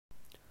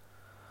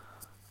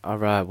All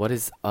right, what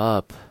is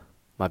up,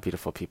 my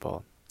beautiful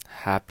people?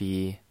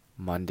 Happy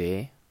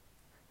Monday.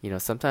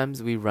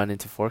 Sometimes we run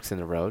into forks in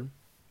the road,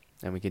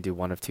 and we can do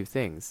one of two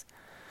things.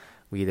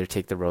 We either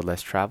take the road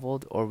less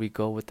traveled, or we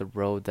go with the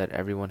road that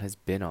everyone has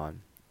been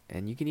on.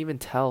 And you can even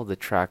tell the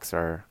tracks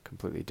are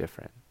completely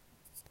different.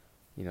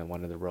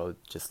 One of the roads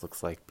just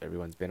looks like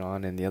everyone's been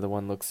on, and the other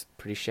one looks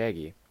pretty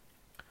shaggy.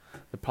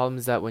 The problem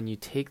is that when you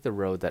take the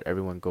road that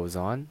everyone goes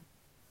on,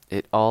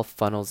 it all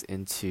funnels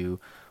into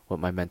what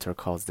my mentor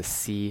calls the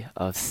sea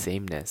of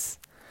sameness.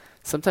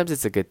 Sometimes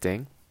it's a good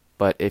thing,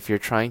 but if you're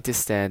trying to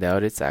stand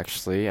out, it's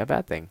actually a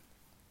bad thing.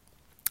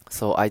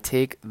 So I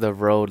take the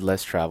road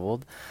less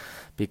traveled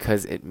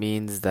because it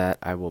means that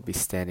I will be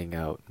standing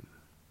out.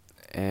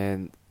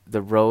 And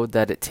the road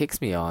that it takes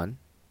me on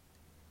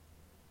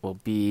will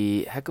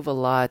be a heck of a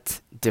lot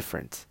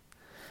different.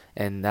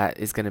 And that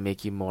is going to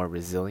make you more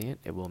resilient.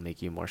 It will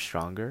make you more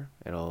stronger.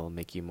 It'll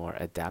make you more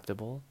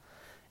adaptable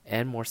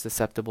and more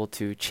susceptible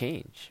to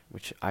change,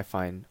 which I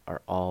find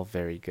are all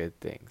very good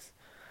things.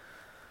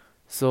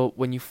 So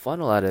when you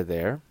funnel out of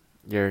there,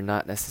 you're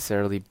not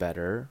necessarily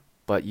better,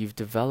 but you've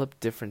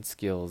developed different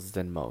skills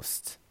than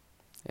most.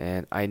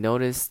 And I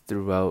noticed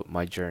throughout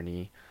my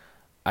journey,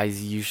 I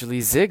usually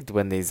zigged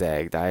when they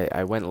zagged.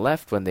 I went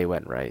left when they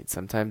went right.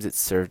 Sometimes it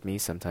served me,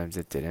 sometimes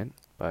it didn't.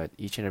 But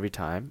each and every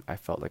time, I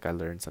felt like I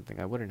learned something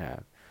I wouldn't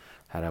have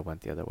had I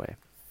went the other way.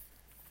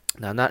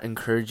 Now, I'm not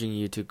encouraging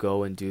you to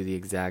go and do the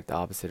exact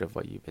opposite of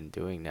what you've been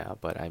doing now,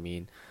 but I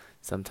mean,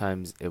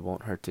 sometimes it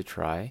won't hurt to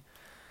try.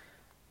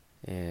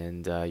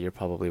 And you're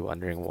probably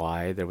wondering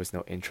why there was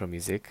no intro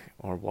music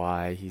or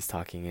why he's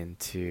talking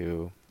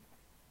into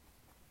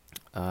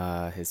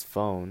his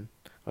phone.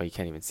 Well, you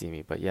can't even see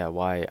me, but yeah,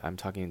 why I'm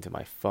talking into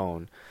my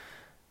phone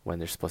when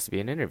there's supposed to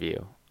be an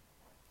interview.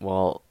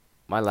 Well,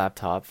 my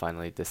laptop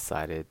finally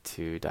decided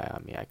to die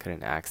on me. I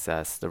couldn't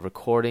access the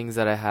recordings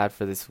that I had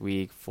for this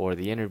week for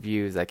the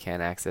interviews. I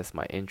can't access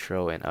my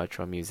intro and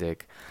outro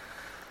music.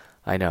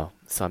 I know.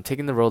 So I'm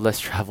taking the road less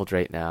traveled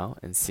right now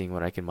and seeing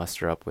what I can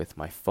muster up with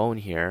my phone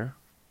here.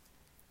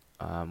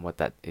 What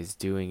that is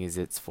doing is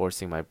it's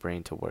forcing my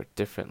brain to work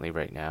differently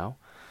right now.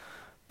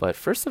 But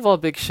first of all,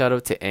 big shout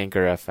out to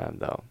Anchor FM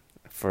though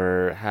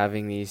for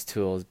having these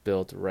tools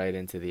built right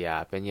into the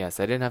app. And yes,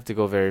 I didn't have to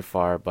go very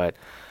far, but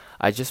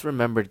I just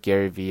remembered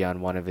Gary Vee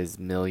on one of his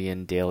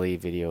million daily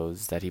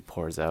videos that he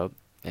pours out,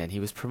 and he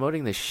was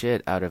promoting the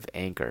shit out of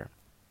Anchor.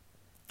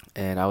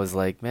 And I was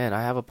like, man,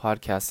 I have a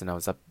podcast and I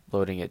was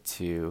uploading it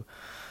to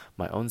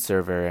my own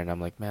server, and I'm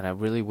like, man, I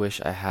really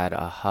wish I had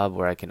a hub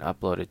where I can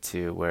upload it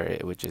to where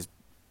it would just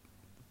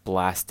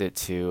blast it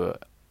to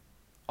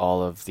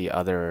all of the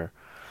other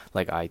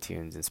like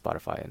iTunes and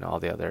Spotify and all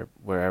the other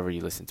wherever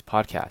you listen to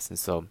podcasts. And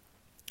so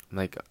I'm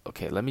like,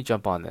 okay, let me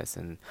jump on this.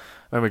 And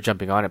I remember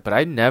jumping on it, but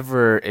I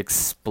never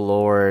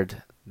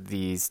explored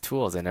these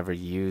tools. I never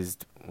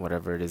used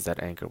whatever it is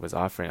that Anchor was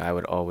offering. I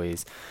would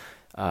always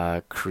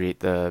create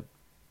the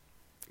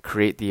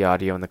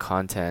audio and the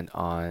content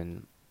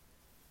on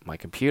my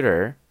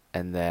computer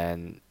and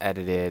then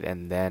edit it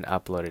and then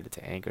uploaded it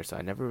to Anchor. So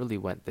I never really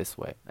went this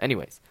way.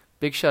 Anyways,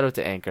 big shout out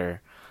to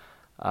Anchor.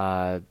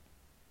 Uh,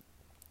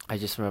 I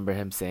just remember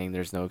him saying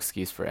there's no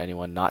excuse for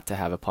anyone not to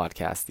have a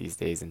podcast these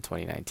days in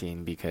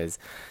 2019 because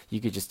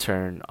you could just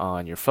turn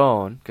on your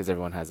phone because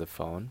everyone has a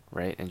phone,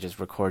 right? And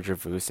just record your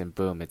voice and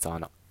boom, it's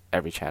on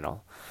every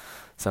channel.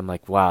 So I'm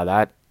like, wow,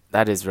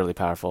 that is really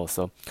powerful.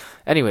 So,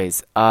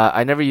 anyways,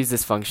 I never used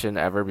this function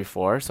ever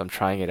before, so I'm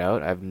trying it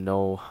out. I have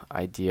no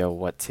idea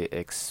what to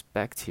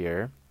expect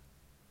here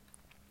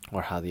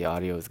or how the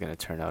audio is going to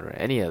turn out or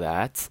any of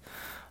that.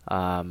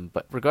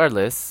 But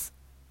regardless,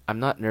 I'm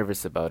not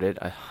nervous about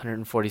it.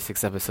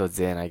 146 episodes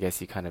in, I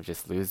guess you kind of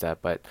just lose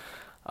that. But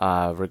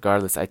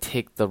regardless, I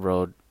take the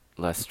road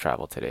less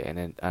traveled today, and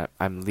then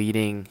I'm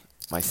leading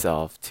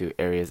myself to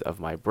areas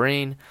of my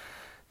brain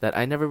that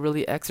I never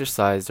really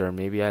exercised, or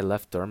maybe I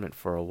left dormant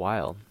for a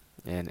while.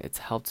 And it's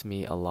helped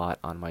me a lot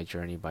on my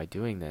journey by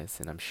doing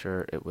this, and I'm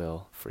sure it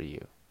will for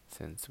you,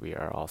 since we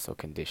are also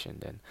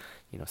conditioned and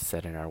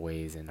set in our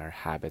ways, and our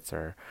habits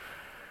are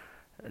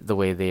the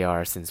way they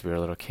are since we were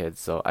little kids.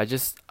 So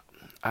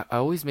I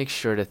always make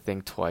sure to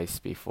think twice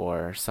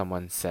before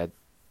someone said,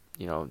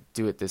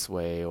 do it this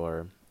way.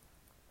 Or,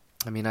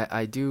 I mean,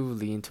 I do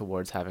lean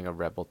towards having a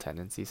rebel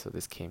tendency, so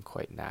this came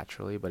quite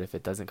naturally. But if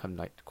it doesn't come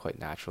quite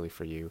naturally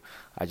for you,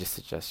 I just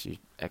suggest you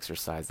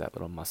exercise that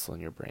little muscle in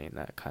your brain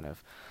that kind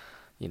of,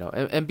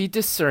 and be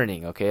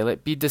discerning, okay?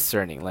 Like, be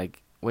discerning.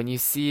 Like, when you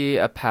see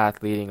a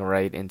path leading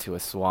right into a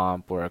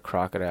swamp where a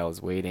crocodile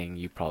is waiting,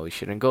 you probably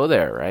shouldn't go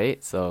there,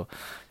 right? So,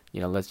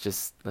 let's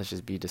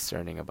just be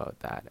discerning about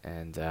that.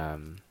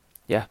 And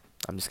yeah,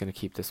 I'm just gonna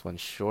keep this one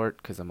short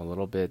because I'm a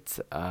little bit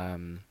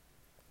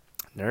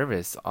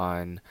nervous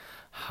on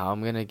how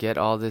I'm gonna get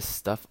all this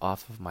stuff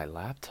off of my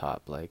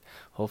laptop. Like,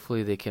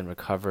 hopefully they can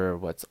recover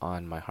what's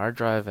on my hard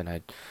drive, and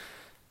I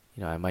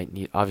might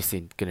need,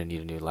 obviously gonna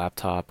need a new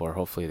laptop, or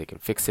hopefully they can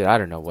fix it. I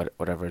don't know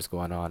whatever is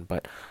going on,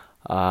 but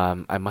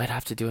I might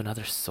have to do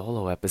another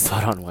solo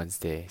episode on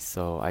Wednesday,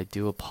 so I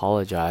do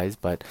apologize,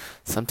 but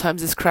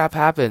sometimes this crap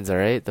happens, all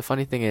right? The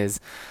funny thing is,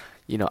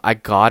 I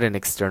got an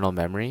external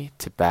memory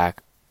to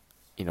back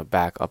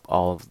up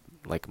all of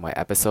like my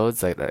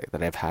episodes that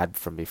I've had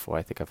from before.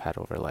 I think I've had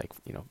over like,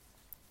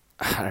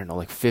 I don't know,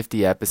 like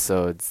 50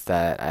 episodes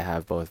that I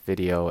have both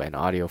video and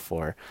audio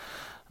for.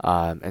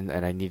 And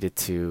I needed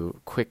to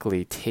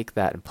quickly take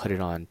that and put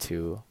it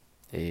onto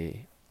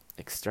a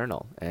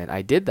external, and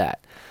I did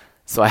that.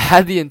 So I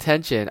had the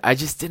intention. I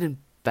just didn't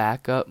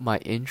back up my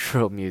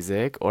intro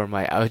music or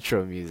my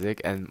outro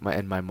music and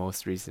my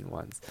most recent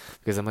ones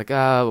because I'm like,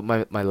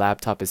 my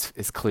laptop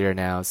is clear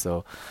now,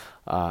 so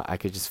I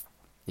could just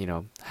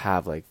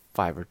have like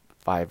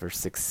five or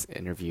six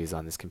interviews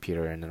on this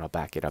computer, and then I'll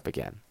back it up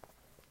again.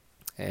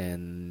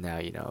 And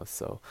now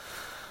so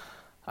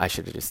I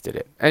should have just did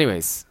it.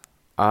 Anyways,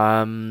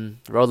 road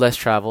less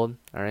traveled.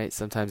 All right.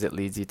 Sometimes it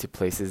leads you to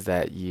places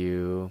that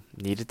you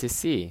needed to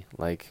see,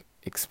 like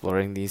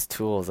exploring these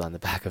tools on the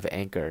back of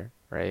Anchor.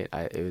 Right.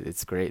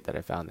 It's great that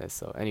I found this.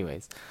 So,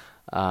 anyways,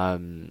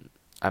 I'm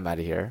out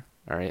of here.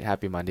 All right.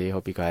 Happy Monday.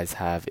 Hope you guys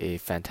have a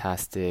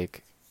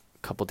fantastic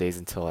couple days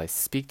until I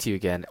speak to you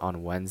again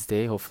on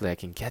Wednesday. Hopefully, I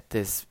can get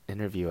this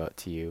interview out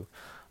to you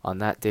on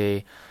that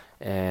day.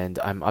 And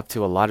I'm up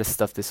to a lot of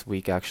stuff this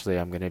week. Actually,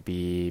 I'm going to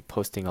be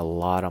posting a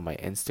lot on my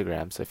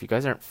Instagram. So if you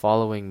guys aren't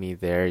following me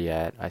there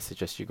yet, I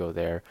suggest you go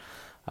there.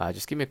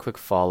 Just give me a quick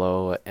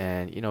follow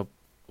and,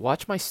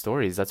 watch my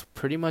stories. That's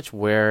pretty much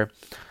where,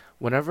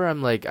 whenever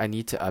I'm like, I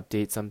need to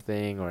update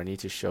something or I need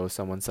to show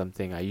someone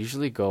something, I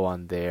usually go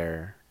on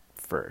there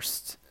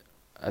first,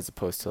 as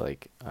opposed to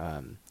like,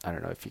 I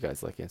don't know if you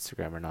guys like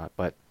Instagram or not,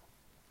 but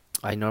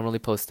I normally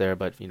post there,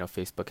 but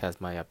Facebook has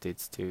my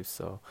updates too.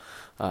 So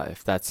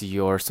if that's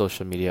your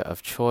social media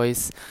of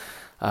choice,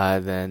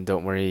 then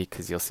don't worry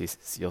because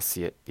you'll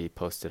see it be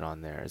posted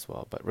on there as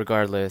well. But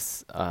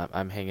regardless,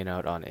 I'm hanging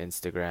out on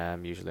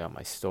Instagram, usually on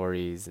my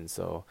stories, and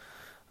so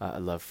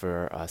I'd love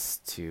for us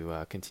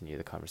to continue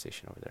the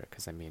conversation over there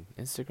because I mean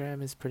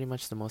Instagram is pretty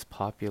much the most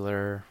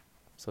popular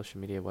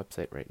social media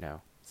website right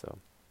now. So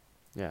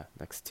yeah,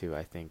 next to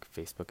I think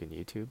Facebook and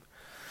YouTube.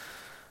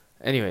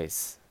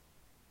 Anyways,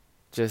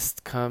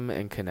 just come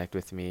and connect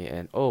with me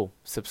and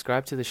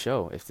subscribe to the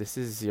show if this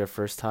is your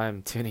first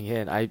time tuning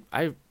in.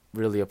 I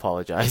really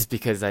apologize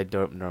because I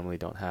normally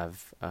don't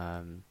have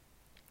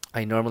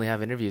I normally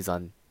have interviews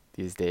on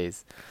these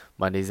days.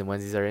 Mondays and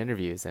Wednesdays are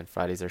interviews and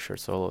Fridays are short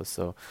solos.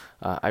 So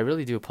I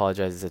really do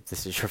apologize if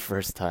this is your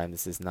first time.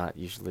 This is not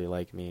usually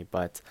like me,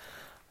 but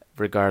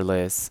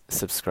regardless,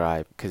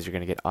 subscribe because you're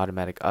going to get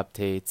automatic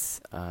updates.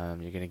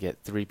 You're going to get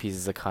 3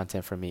 pieces of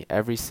content from me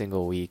every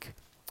single week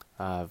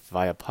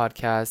via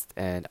podcast,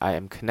 and I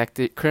am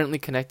currently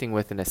connecting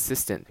with an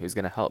assistant who's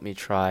going to help me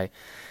try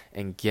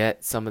and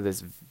get some of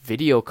this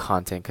video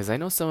content because I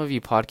know some of you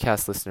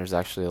podcast listeners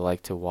actually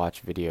like to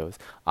watch videos.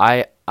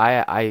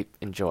 I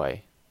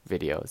enjoy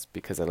videos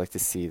because I like to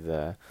see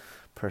the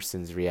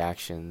person's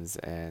reactions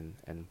and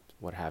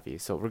what have you.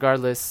 So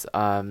regardless,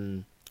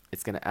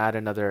 it's going to add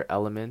another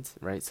element,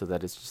 right? So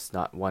that it's just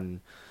not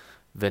one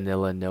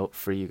vanilla note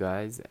for you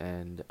guys,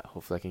 and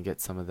hopefully I can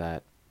get some of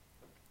that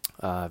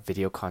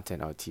video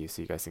content out to you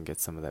so you guys can get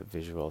some of that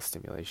visual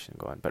stimulation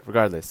going. But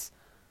regardless,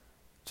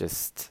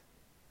 just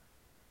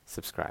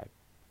subscribe,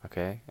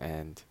 okay?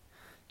 And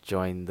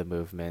join the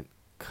movement.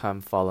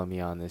 Come follow me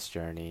on this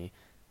journey.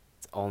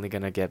 It's only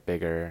going to get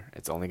bigger,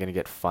 it's only going to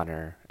get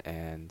funner,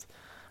 and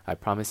I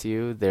promise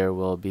you there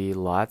will be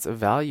lots of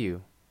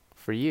value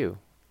for you,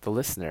 the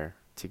listener,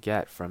 to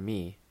get from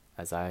me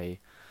as I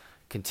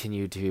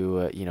continue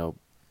to,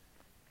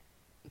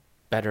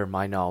 better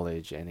my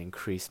knowledge and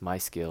increase my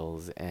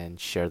skills and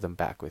share them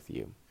back with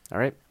you. All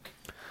right?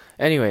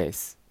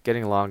 Anyways,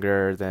 getting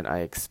longer than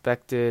I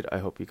expected. I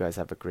hope you guys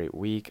have a great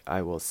week.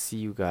 I will see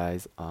you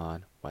guys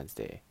on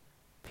Wednesday.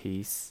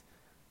 Peace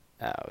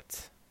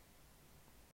out.